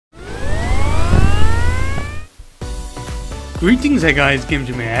Greetings there guys, Game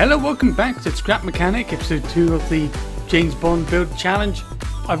Jim here. Hello, welcome back to Scrap Mechanic, episode 2 of the James Bond build challenge.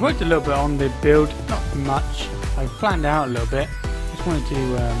 I've worked a little bit on the build, not much. I've planned out a little bit. Just wanted to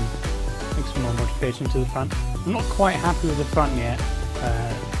make some more modification to the front. I'm not quite happy with the front yet.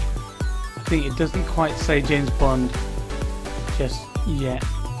 I think it doesn't quite say James Bond just yet,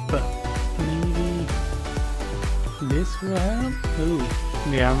 but maybe this will help? Ooh,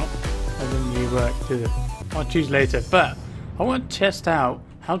 yeah, I didn't really work, did it? I'll choose later, but I want to test out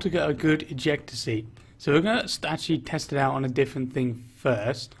how to get a good ejector seat. So we're going to actually test it out on a different thing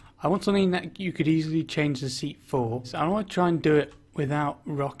first. I want something that you could easily change the seat for. So I want to try and do it without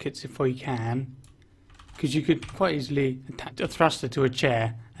rockets if we can, because you could quite easily attach a thruster to a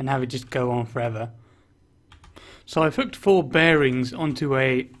chair and have it just go on forever. So I've hooked 4 bearings onto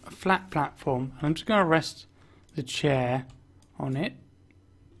a flat platform, and I'm just going to rest the chair on it.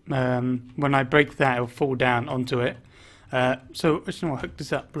 When I break that, it'll fall down onto it. So I'm just going to hook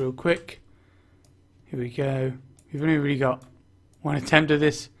this up real quick. Here we go. We've only really got one attempt at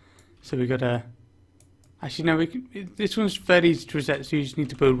this, so we've got to... Actually, no, this one's fairly easy to reset, so you just need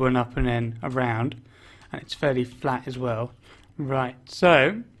to build one up and then around. And it's fairly flat as well. Right,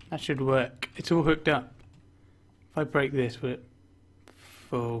 so that should work. It's all hooked up. If I break this, will it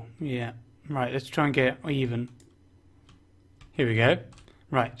fall? Yeah. Right, let's try and get it even. Here we go.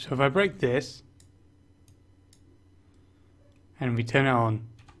 Right, so if I break this and we turn it on,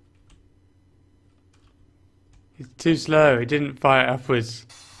 it's too slow, it didn't fire upwards.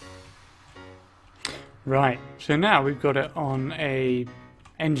 Right, so now we've got it on a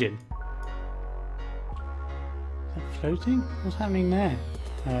engine. Is that floating? What's happening there?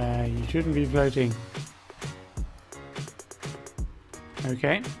 You shouldn't be floating.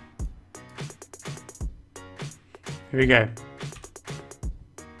 Okay. Here we go.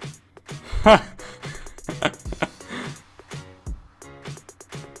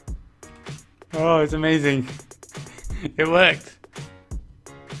 Oh, it's amazing. It worked.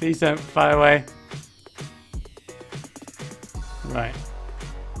 Please don't fly away. Right.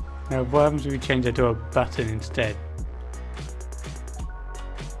 Now what happens if we change it to a button instead?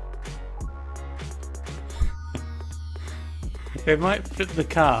 It might flip the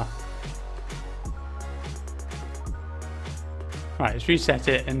car. Right, let's reset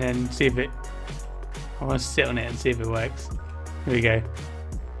it and then see if it... I want to sit on it and see if it works. Here we go.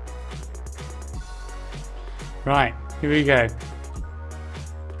 Right, here we go.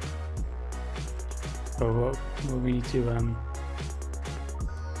 Oh, what we need to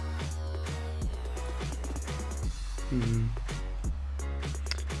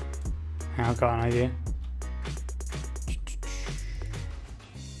I've got an idea.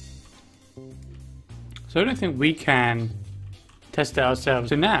 So I don't think we can test it ourselves.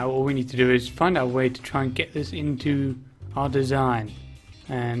 So now all we need to do is find out a way to try and get this into our design.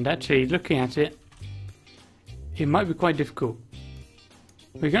 And actually looking at it, it might be quite difficult.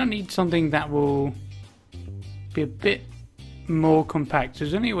 We're going to need something that will be a bit more compact. So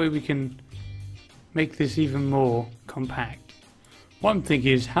there's only a way we can make this even more compact. What I'm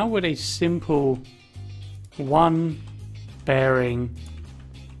thinking is, how would a simple 1 bearing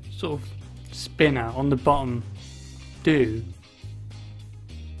sort of spinner on the bottom do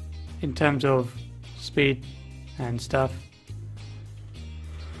in terms of speed and stuff?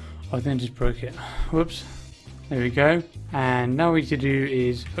 I think I just broke it. Whoops. There we go. And now what we need to do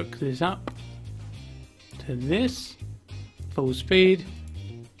is hook this up to this, full speed,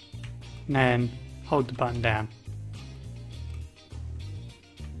 and then hold the button down.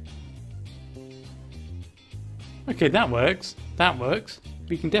 Okay, that works. That works.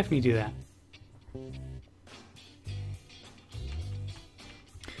 We can definitely do that.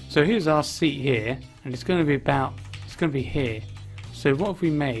 So here's our seat here, and it's going to be about, it's going to be here. So what if we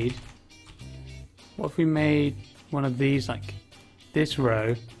made one of these, like this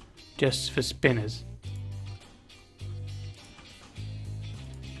row, just for spinners?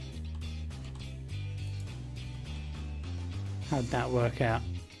 How'd that work out?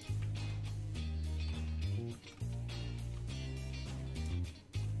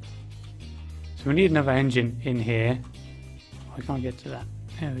 So we need another engine in here. Oh, I can't get to that.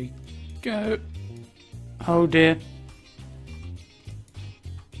 There we go. Oh dear.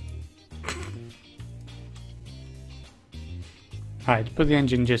 Right, put the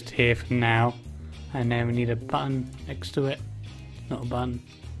engine just here for now, and then we need a button next to it. Not a button.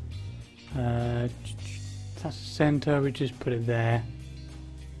 That's the center. We just put it there.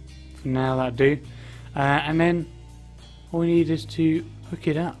 For now, that'll do. And then all we need is to hook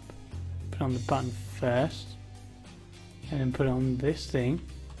it up. Put on the button first, and then put it on this thing.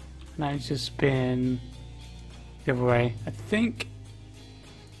 And that needs to spin the other way. I think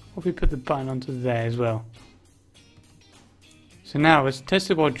what if we put the button onto there as well. So now let's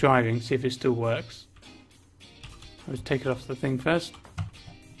test it while driving, see if it still works. Let's take it off the thing first.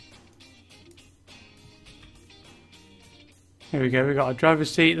 Here we go, we got our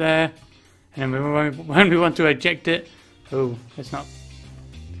driver's seat there. And then when we want to eject it, oh, it's not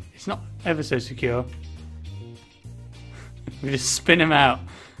ever so secure. We just spin him out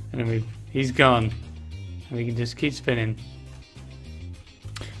and then he's gone. And we can just keep spinning.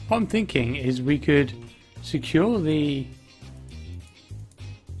 What I'm thinking is we could secure the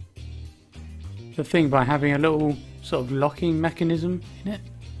thing by having a little sort of locking mechanism in it.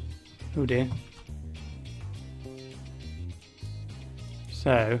 Oh dear.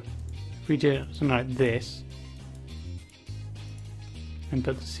 So if we did something like this and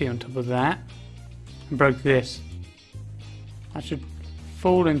put the C on top of that and broke this, that should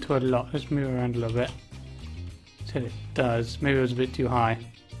fall into a lock. Let's move around a little bit until it does. Maybe it was a bit too high.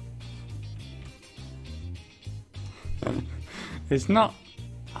 It's not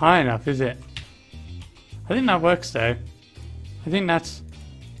high enough, is it? I think that works though. I think that's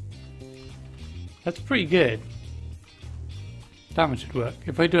pretty good. That one should work.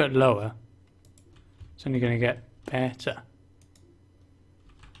 If I do it lower, it's only going to get better.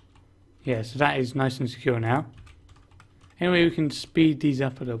 Yeah, so that is nice and secure now. Anyway, we can speed these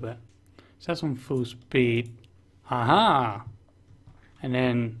up a little bit. So that's on full speed. Aha! And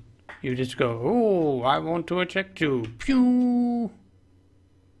then you just go, oh, I want to eject you. Pew!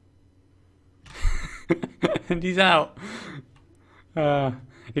 And he's out.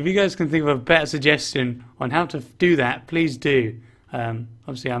 If you guys can think of a better suggestion on how to do that, please do.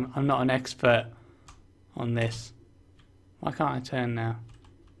 Obviously, I'm not an expert on this. Why can't I turn now?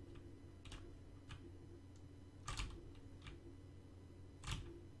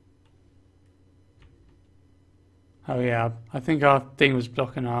 Oh yeah, I think our thing was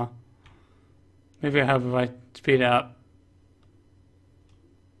blocking our... Maybe I'll help if I speed it up.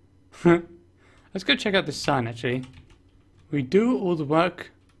 Let's go check out this sign actually. We do all the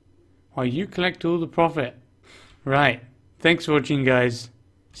work while you collect all the profit. Right. Thanks for watching guys.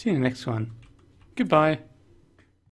 See you in the next one. Goodbye.